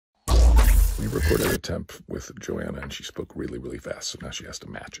We recorded a temp with Joanna, and she spoke really, really fast, so now she has to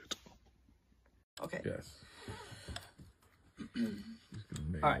match it. Okay. Yes.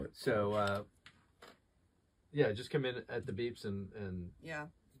 All right, so yeah, just come in at the beeps and yeah,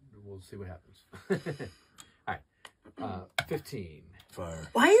 we'll see what happens. All right, 15. Fire.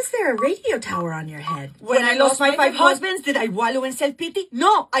 Why is there a radio tower on your head? When I lost my 5 husbands, did I wallow in self-pity?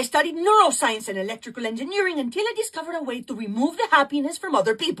 No, I studied neuroscience and electrical engineering until I discovered a way to remove the happiness from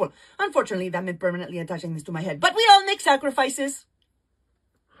other people. Unfortunately, that meant permanently attaching this to my head. But we all make sacrifices.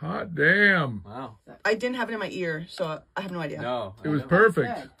 Hot damn. Wow. I didn't have it in my ear, so I have no idea. No. It was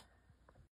perfect.